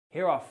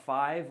Here are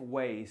 5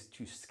 ways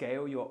to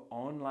scale your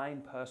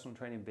online personal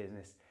training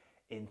business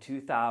in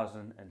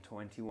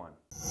 2021.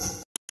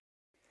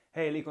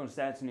 Hey, Lee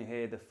Constantinou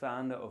here, the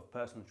founder of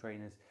Personal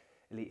Trainers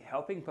Elite,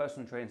 helping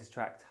personal trainers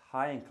attract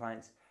high-end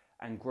clients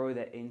and grow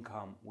their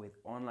income with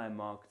online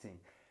marketing.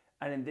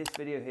 And in this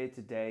video here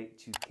today,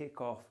 to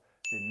kick off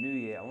the new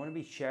year, I want to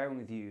be sharing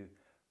with you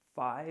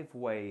 5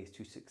 ways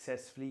to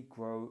successfully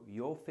grow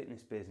your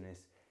fitness business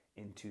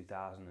in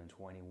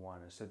 2021.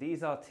 So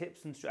these are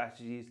tips and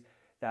strategies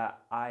that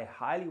I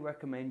highly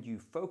recommend you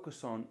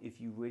focus on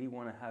if you really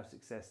want to have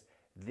success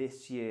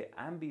this year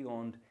and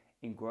beyond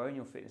in growing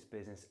your fitness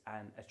business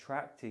and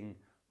attracting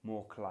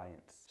more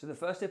clients. So the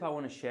first tip I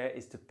want to share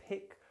is to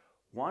pick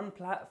one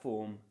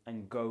platform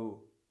and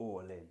go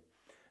all in.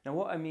 Now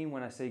what I mean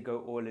when I say go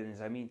all in is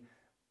I mean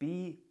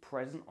be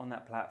present on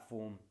that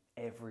platform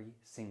every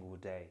single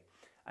day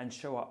and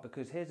show up,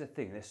 because here's the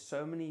thing, there's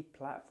so many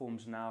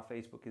platforms now,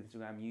 Facebook,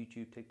 Instagram,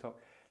 YouTube, TikTok,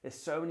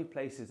 there's so many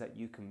places that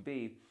you can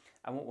be.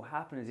 And what will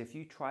happen is if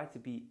you try to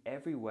be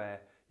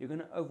everywhere, you're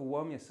going to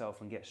overwhelm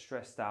yourself and get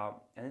stressed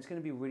out, and it's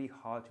going to be really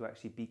hard to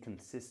actually be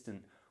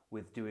consistent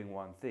with doing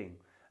one thing.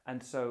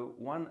 And so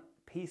one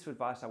piece of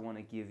advice I want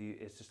to give you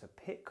is just to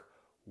pick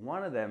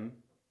one of them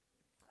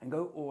and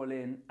go all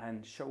in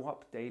and show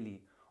up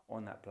daily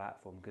on that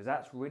platform, because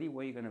that's really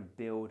where you're going to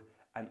build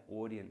an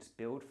audience,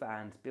 build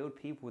fans, build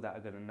people that are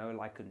going to know,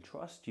 like, and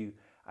trust you,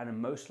 and are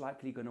most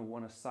likely going to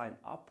want to sign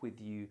up with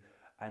you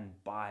and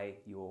buy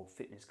your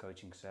fitness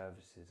coaching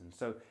services. And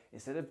so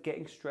instead of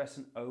getting stressed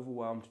and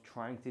overwhelmed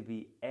trying to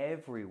be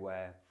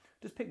everywhere,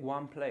 just pick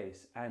one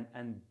place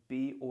and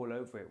be all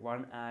over it.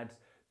 Run ads,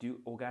 do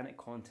organic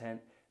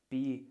content,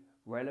 be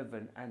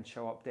relevant, and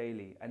show up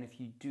daily. And if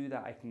you do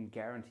that, I can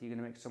guarantee you're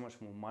gonna make so much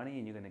more money,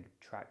 and you're gonna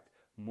attract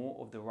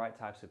more of the right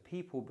types of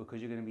people,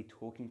 because you're gonna be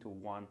talking to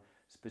one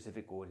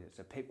specific audience.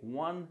 So pick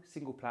one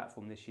single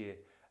platform this year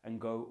and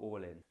go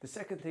all in. The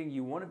second thing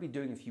you want to be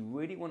doing if you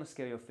really want to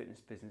scale your fitness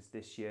business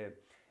this year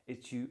is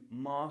to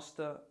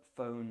master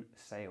phone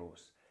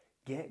sales.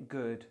 Get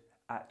good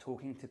at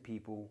talking to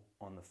people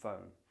on the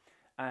phone.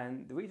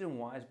 And the reason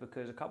why is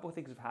because a couple of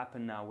things have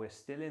happened now. We're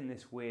still in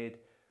this weird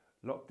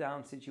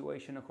lockdown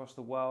situation across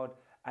the world,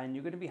 and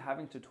you're going to be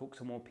having to talk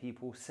to more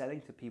people,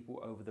 selling to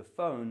people over the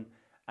phone,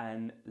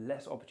 and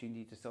less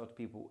opportunity to sell to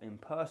people in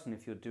person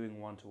if you're doing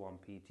one-to-one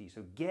PT.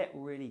 So get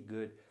really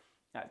good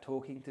at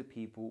talking to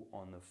people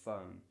on the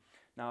phone.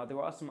 Now,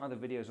 there are some other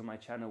videos on my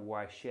channel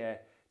where I share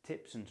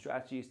tips and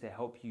strategies to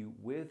help you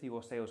with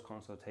your sales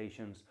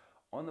consultations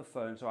on the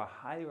phone. So I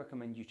highly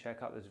recommend you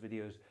check out those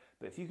videos.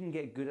 But if you can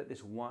get good at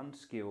this one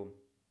skill,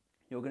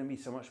 you're going to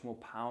be so much more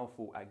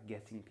powerful at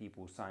getting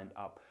people signed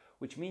up,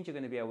 which means you're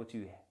going to be able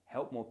to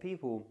help more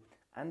people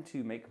and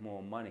to make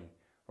more money,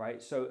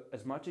 right? So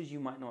as much as you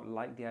might not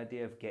like the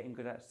idea of getting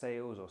good at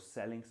sales or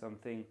selling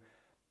something,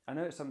 I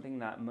know it's something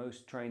that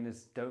most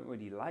trainers don't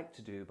really like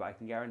to do, but I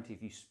can guarantee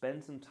if you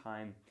spend some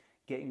time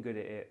getting good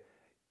at it,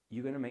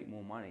 you're going to make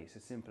more money. It's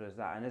as simple as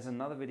that. And there's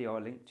another video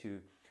I'll link to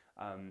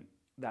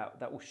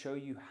that will show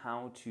you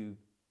how to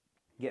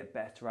get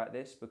better at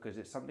this, because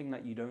it's something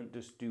that you don't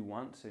just do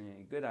once and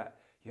you're good at.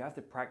 You have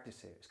to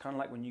practice it. It's kind of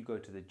like when you go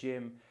to the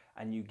gym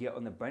and you get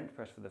on the bench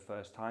press for the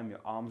first time,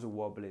 your arms are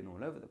wobbling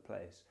all over the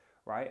place,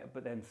 right?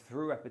 But then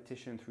through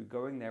repetition, through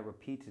going there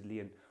repeatedly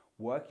and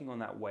working on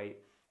that weight,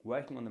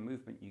 working on the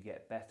movement, you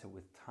get better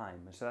with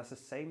time. And so that's the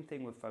same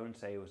thing with phone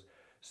sales.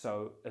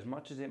 So as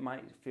much as it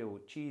might feel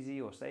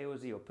cheesy or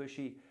salesy or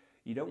pushy,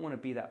 you don't want to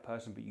be that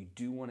person, but you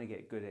do want to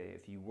get good at it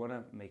if you want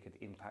to make an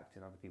impact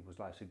in other people's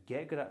lives. So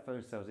get good at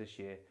phone sales this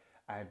year,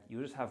 and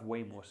you'll just have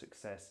way more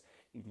success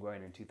in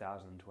growing in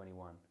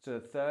 2021. So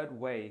the third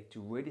way to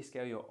really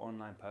scale your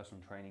online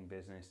personal training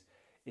business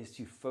is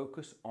to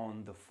focus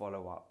on the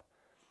follow-up.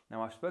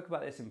 Now, I've spoke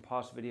about this in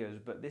past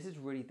videos, but this is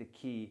really the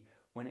key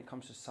when it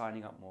comes to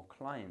signing up more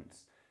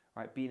clients,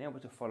 right? Being able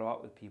to follow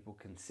up with people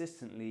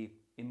consistently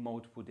in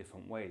multiple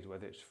different ways,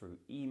 whether it's through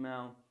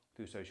email,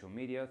 through social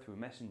media, through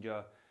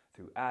Messenger,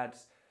 through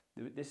ads.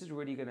 This is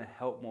really going to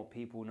help more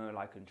people know,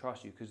 like, and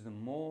trust you, because the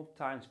more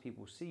times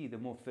people see you, the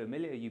more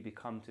familiar you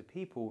become to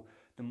people,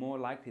 the more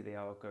likely they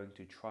are going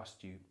to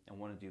trust you and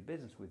want to do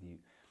business with you.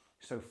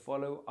 So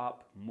follow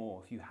up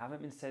more. If you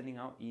haven't been sending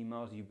out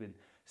emails, you've been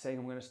saying,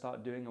 I'm going to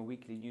start doing a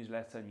weekly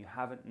newsletter, and you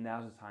haven't,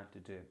 now's the time to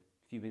do it.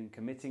 If you've been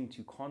committing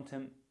to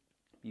content,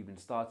 you've been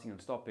starting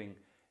and stopping,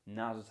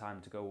 now's the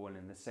time to go all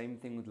in. The same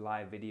thing with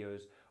live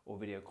videos or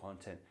video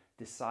content.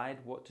 Decide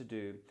what to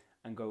do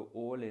and go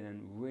all in,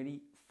 and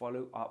really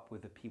follow up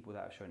with the people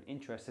that have shown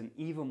interest, and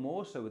even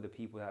more so with the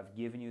people that have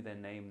given you their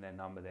name, their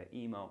number, their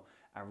email,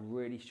 and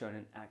really shown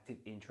an active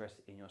interest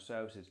in your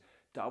services.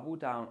 Double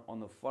down on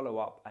the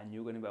follow-up, and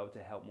you're going to be able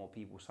to help more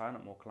people, sign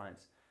up more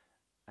clients,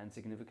 and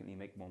significantly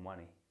make more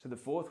money. So the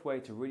fourth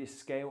way to really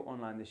scale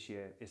online this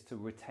year is to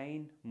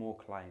retain more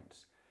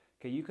clients.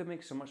 Okay, you can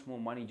make so much more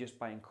money just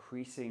by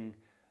increasing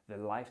the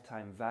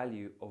lifetime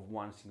value of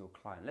one single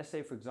client. Let's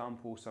say, for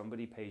example,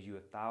 somebody pays you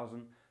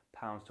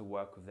 £1,000 to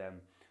work with them,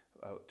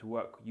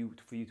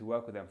 for you to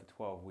work with them for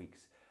 12 weeks.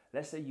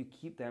 Let's say you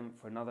keep them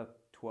for another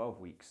 12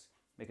 weeks.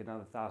 make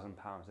another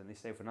 £1,000, and they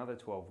stay for another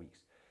 12 weeks.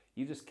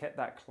 You've just kept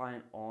that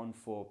client on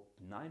for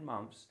 9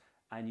 months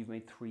and you've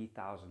made £3,000,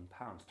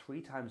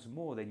 3 times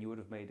more than you would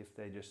have made if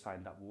they just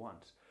signed up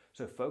once.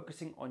 So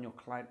focusing on your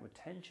client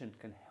retention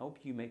can help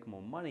you make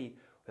more money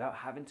without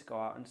having to go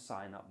out and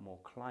sign up more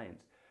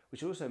clients,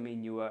 which also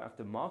means you have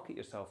to market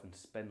yourself and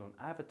spend on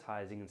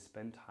advertising and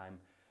spend time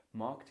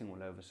marketing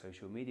all over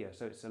social media.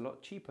 So it's a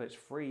lot cheaper, it's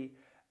free,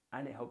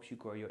 and it helps you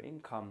grow your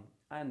income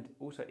and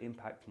also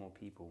impact more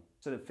people.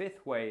 So the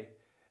fifth way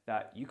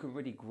that you can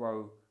really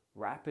grow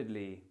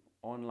rapidly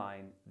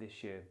online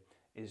this year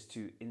is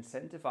to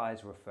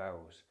incentivize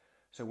referrals.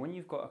 So when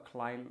you've got a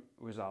client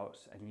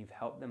results and you've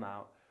helped them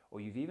out, or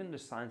you've even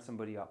just signed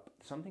somebody up,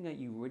 something that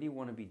you really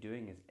want to be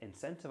doing is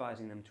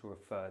incentivizing them to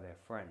refer their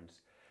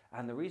friends.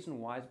 And the reason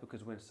why is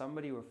because when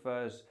somebody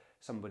refers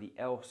somebody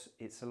else,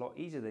 it's a lot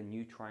easier than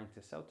you trying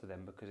to sell to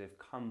them, because they've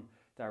come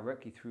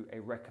directly through a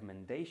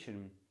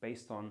recommendation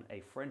based on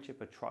a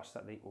friendship, a trust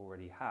that they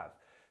already have.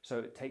 So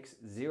it takes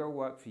zero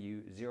work for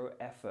you, zero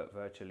effort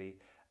virtually,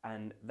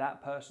 and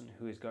that person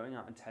who is going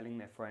out and telling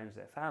their friends,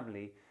 their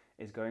family,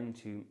 is going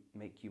to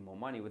make you more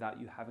money without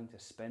you having to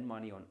spend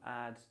money on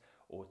ads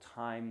or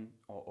time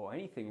or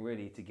anything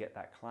really to get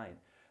that client.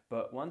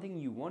 But one thing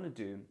you want to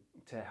do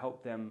to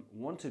help them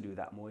want to do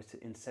that more is to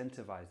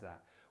incentivize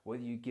that.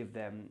 Whether you give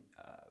them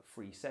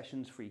free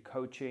sessions, free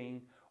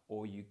coaching,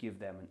 or you give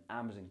them an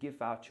Amazon gift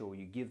voucher, or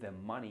you give them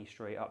money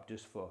straight up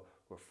just for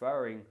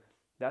referring,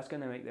 that's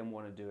going to make them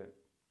want to do it.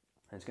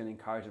 And it's going to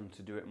encourage them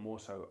to do it more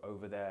so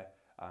over there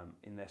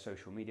in their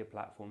social media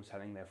platforms,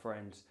 telling their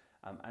friends,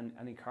 and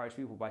encourage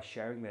people by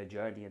sharing their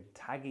journey and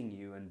tagging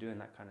you and doing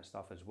that kind of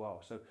stuff as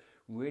well. So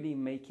really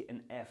make it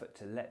an effort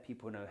to let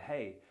people know,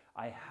 hey,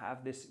 I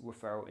have this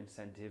referral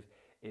incentive.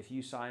 If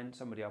you sign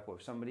somebody up, or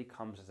if somebody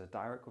comes as a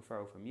direct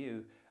referral from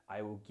you,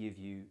 I will give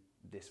you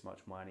this much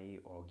money,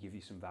 or give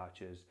you some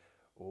vouchers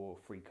or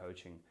free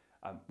coaching.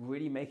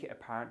 Really make it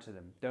apparent to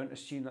them. Don't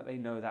assume that they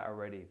know that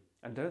already.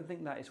 And don't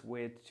think that it's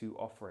weird to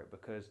offer it,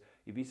 because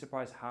you'd be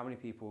surprised how many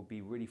people will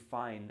be really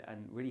fine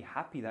and really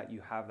happy that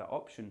you have that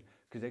option,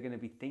 because they're going to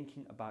be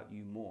thinking about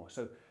you more.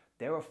 So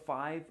there are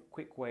 5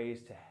 quick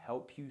ways to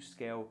help you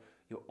scale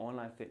your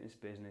online fitness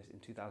business in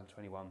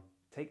 2021.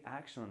 Take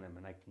action on them,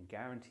 and I can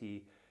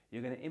guarantee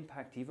you're going to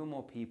impact even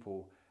more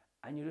people,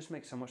 and you'll just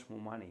make so much more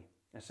money.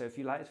 And so if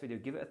you like this video,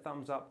 give it a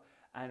thumbs up,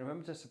 and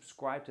remember to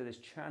subscribe to this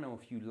channel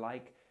if you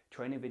like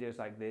training videos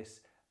like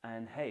this.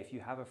 And hey, if you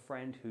have a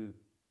friend who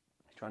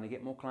is trying to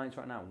get more clients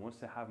right now and wants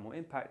to have more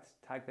impact,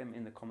 tag them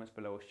in the comments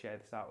below or share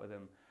this out with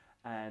them.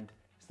 And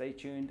stay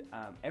tuned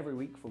every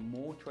week for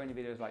more training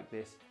videos like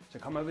this. So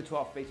come over to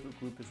our Facebook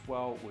group as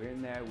well. We're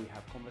in there, we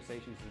have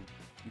conversations, and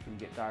you can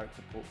get direct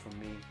support from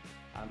me.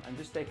 And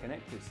just stay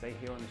connected, stay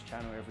here on this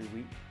channel every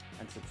week,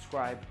 and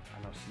subscribe,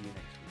 and I'll see you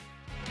next week.